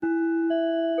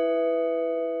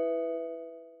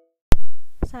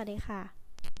วัสดีค่ะ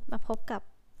มาพบกับ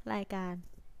รายการ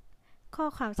ข้อ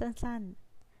ความสั้น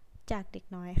ๆจากเด็ก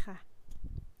น้อยค่ะ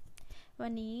วั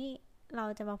นนี้เรา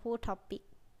จะมาพูดท็อปิก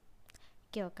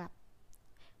เกี่ยวกับ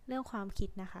เรื่องความคิด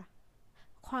นะคะ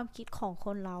ความคิดของค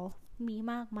นเรามี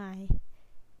มากมาย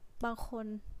บางคน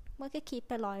มันก็คิดไ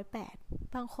ป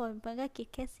108บางคนมันก็คิด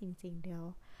แค่สิ่งเดียว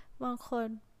บางคน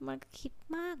มันก็คิด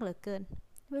มากเหลือเกิน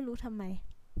ไม่รู้ทำไม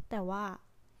แต่ว่า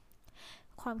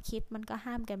ความคิดมันก็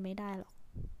ห้ามกันไม่ได้หรอก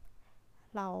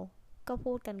เราก็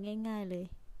พูดกันง่ายๆเลย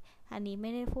อันนี้ไ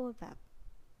ม่ได้พูดแบบ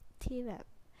ที่แบบ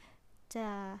จะ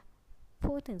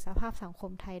พูดถึงสภาพสังค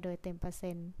มไทยโดยเต็มเปอร์เ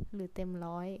ซ็นต์หรือเต็ม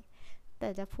ร้อยแต่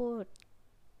จะพูด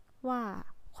ว่า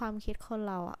ความคิดคน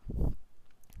เราอะ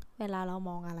เวลาเรา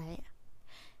มองอะไร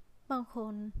บางค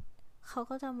นเขา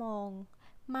ก็จะมอง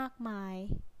มากมาย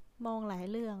มองหลาย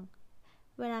เรื่อง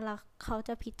เวลาเขาจ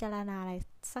ะพิจารณาอะไร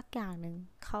สักอย่างหนึ่ง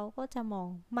เขาก็จะมอง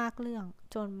มากเรื่อง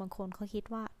จนบางคนเขาคิด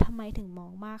ว่าทำไมถึงมอ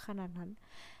งมากขนาดนั้น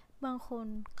บางคน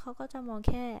เขาก็จะมอง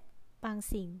แค่บาง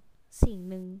สิ่ง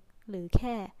หนึ่งหรือแ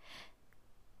ค่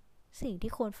สิ่ง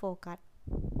ที่ควรโฟกัส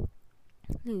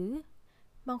หรือ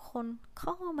บางคนเข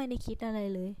าไม่ได้คิดอะไร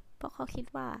เลยเพราะเขาคิด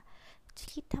ว่า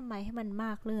คิดทำไมให้มันม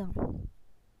ากเรื่อง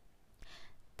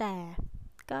แต่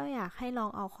ก็อยากให้ลอ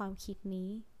งเอาความคิดนี้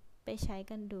ไปใช้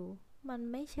กันดูมัน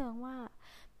ไม่เชิงว่า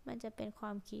มันจะเป็นคว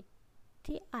ามคิด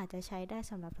ที่อาจจะใช้ได้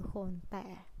สำหรับทุกคนแต่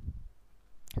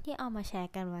ที่เอามาแช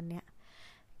ร์กันวันเนี้ย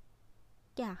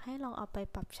อยากให้ลองเอาไป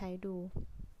ปรับใช้ดู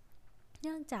เ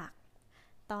นื่องจาก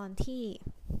ตอนที่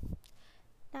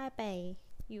ได้ไป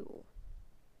อยู่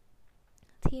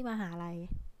ที่มหาลัย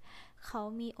เขา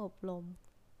มีอบรม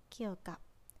เกี่ยวกับ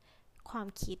ความ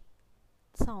คิด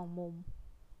2มุม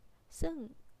ซึ่ง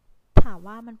ถาม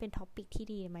ว่ามันเป็นท็อปิกที่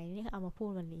ดีไหมนี่เอามาพูด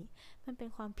วันนี้มันเป็น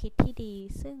ความคิดที่ดี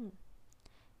ซึ่ง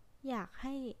อยากใ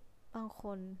ห้บางค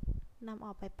นนำเอ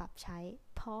าไปปรับใช้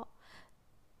เพราะ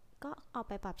ก็เอาไ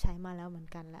ปปรับใช้มาแล้วเหมือน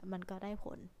กันและมันก็ได้ผ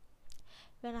ล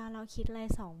เวลาเราคิดอะไร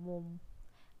2มุม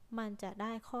มันจะไ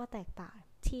ด้ข้อแตกต่าง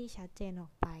ที่ชัดเจนออ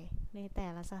กไปในแต่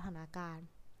ละสถานการณ์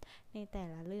ในแต่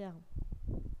ละเรื่อง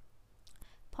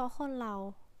เพราะคนเร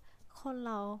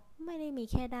าไม่ได้มี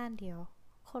แค่ด้านเดียว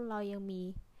คนเรายังมี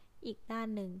อีกด้าน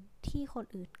หนึ่งที่คน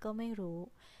อื่นก็ไม่รู้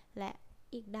และ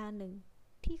อีกด้านหนึ่ง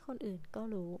ที่คนอื่นก็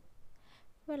รู้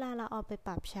เวลาเราเอาไปป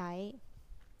รับใช้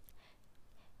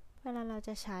เวลาเราจ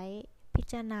ะใช้พิ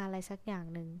จารณาอะไรสักอย่าง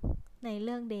หนึ่งในเ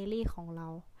รื่องเดลี่ของเรา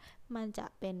มันจะ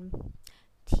เป็น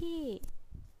ที่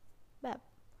แบบ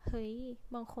เฮ้ย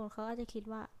บางคนเขาอาจจะคิด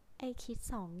ว่าไอ้คิด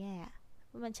2แง่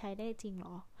มันใช้ได้จริงหร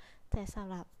อแต่สำ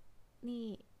ห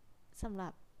รั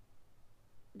บ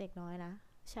เด็กน้อยนะ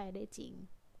ใช้ได้จริง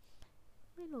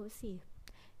ไม่รู้สิ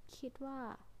คิดว่า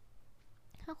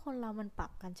ถ้าคนเรามันปรั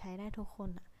บกันใช้ได้ทุกคน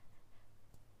อะ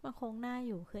มันคงน่าอ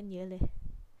ยู่ขึ้นเยอะเลย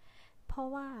เพราะ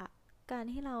ว่าการ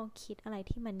ที่เราคิดอะไร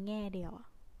ที่มันแง่เดียว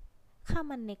ถ้า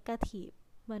มันเนกาทีฟ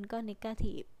มันก็เนกา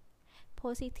ทีฟโพ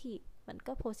ซิทีฟมัน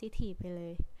ก็โพซิทีฟไปเล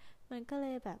ยมันก็เล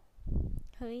ยแบบ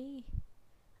เฮ้ย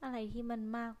อะไรที่มัน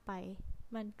มากไป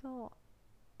มันก็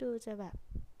ดูจะแบบ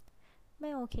ไม่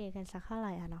โอเคกันสักเท่าไห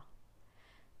ร่เนาะ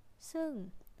ซึ่ง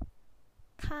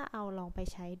ถ้าเอาลองไป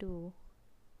ใช้ดู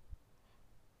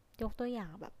ยกตัวอย่า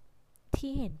งแบบ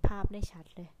ที่เห็นภาพได้ชัด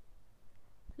เลย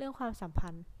เรื่องความสัมพั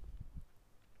นธ์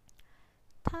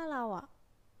ถ้าเรา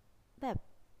แบบ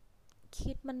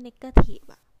คิดมันเนกาทีฟ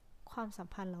ความสัม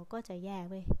พันธ์เราก็จะแย่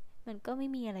เว้ยมันก็ไม่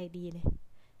มีอะไรดีเลย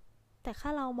แต่ถ้า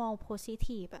เรามองโพซิ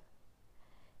ทีฟ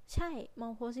ใช่มอ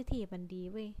งโพซิทีฟมันดี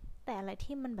เว้ยแต่อะไร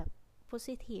ที่มันแบบโพ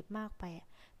ซิทีฟมากไป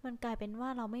มันกลายเป็นว่า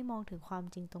เราไม่มองถึงความ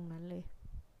จริงตรงนั้นเลย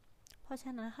เพราะฉ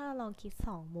ะนั้นถ้าเราลองคิด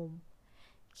2มุม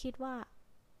คิดว่า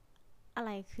อะไ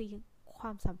รคือคว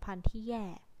ามสัมพันธ์ที่แย่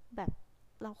แบบ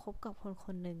เราคบกับค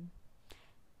นหนึ่ง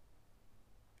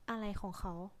อะไรของเข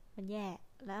ามันแย่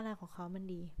และอะไรของเขามัน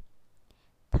ดี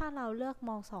ถ้าเราเลือกม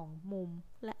อง2มุม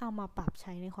และเอามาปรับใ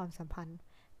ช้ในความสัมพันธ์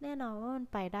แน่นอนว่ามัน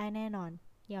ไปได้แน่นอน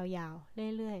ยาว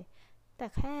ๆเรื่อยๆแต่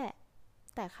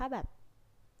ถ้าแบบ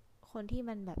คนที่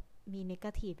มันแบบมีเนก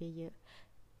าทีฟเยอะ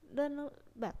ๆ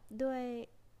ด้วย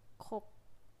คบ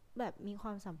แบบมีคว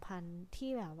ามสัมพันธ์ที่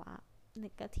แบบว่าเน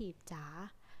กาทีฟจ๋า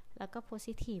แล้วก็โพ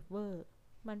ซิทีฟเวอร์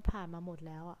มันผ่านมาหมด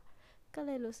แล้วก็เล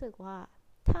ยรู้สึกว่า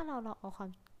ถ้าเราลองเอาความ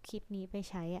คิดนี้ไป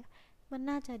ใช้มัน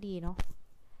น่าจะดีเนาะ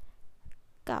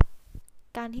กับ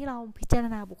การที่เราพิจาร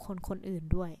ณาบุคคลคนอื่น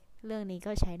ด้วยเรื่องนี้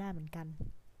ก็ใช้ได้เหมือนกัน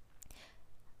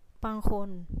บางคน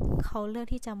เขาเลือก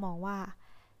ที่จะมองว่า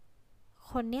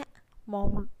คนเนี้ยมอง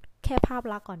แค่ภาพ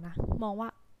ลักษณ์ก่อนนะมองว่า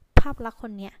ภาพลักษณ์ค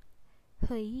นเนี้ยเ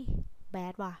ฮ้ยแบ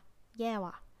ดว่ะแย่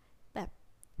ว่ะแบบ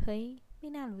เฮ้ยไม่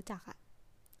น่ารู้จัก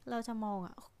เราจะมอง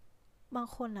บาง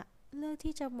คนเลือก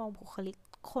ที่จะมองบุคลิก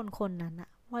คนนั้น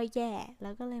ว่าแย่แล้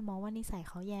วก็เลยมองว่านิสัย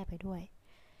เขาแย่ไปด้วย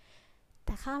แ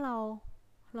ต่ถ้าเรา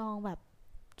ลองแบบ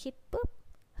คิดปุ๊บ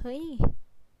เฮ้ย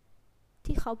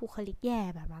ที่เขาบุคลิกแย่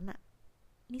แบบนั้นอะ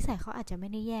นิสัยเขาอาจจะไม่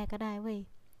ได้แย่ก็ได้เว้ย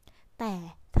แต่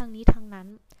ทั้งนี้ทั้งนั้น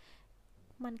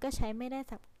มันก็ใช้ไม่ได้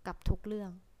กับทุกเรื่อ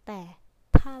งแต่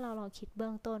ถ้าเราลองคิดเบื้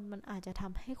องต้นมันอาจจะท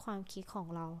ำให้ความคิดของ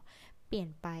เราเปลี่ยน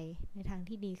ไปในทาง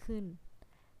ที่ดีขึ้น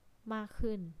มาก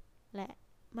ขึ้นและ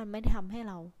มันไม่ได้ทำให้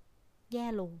เราแย่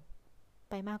ลง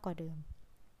ไปมากกว่าเดิม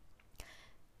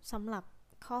สำหรับ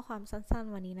ข้อความสั้น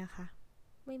ๆวันนี้นะคะ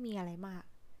ไม่มีอะไรมาก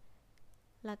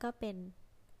แล้วก็เป็น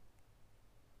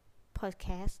พอดแค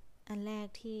สต์อันแรก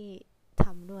ที่ท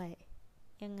ำด้วย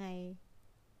ยังไง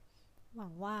หวั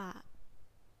งว่า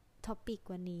ท็อปิก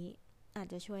วันนี้อาจ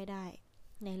จะช่วยได้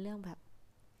ในเรื่องแบบ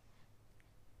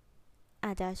อ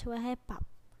าจจะช่วยให้ปรับ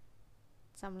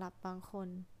สำหรับบางคน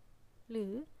หรื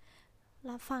อ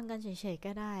รับฟังกันเฉยๆ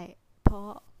ก็ได้เพรา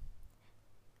ะ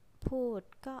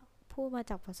พูดมา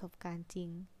จากประสบการณ์จริง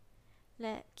แล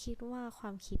ะคิดว่าควา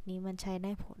มคิดนี้มันใช้ไ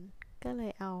ด้ผลก็เล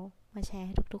ยเอามาแชร์ใ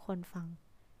ห้ทุกๆคนฟัง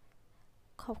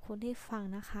ขอบคุณที่ฟัง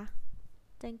นะคะ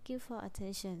Thank you for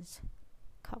attention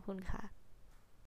ขอบคุณค่ะ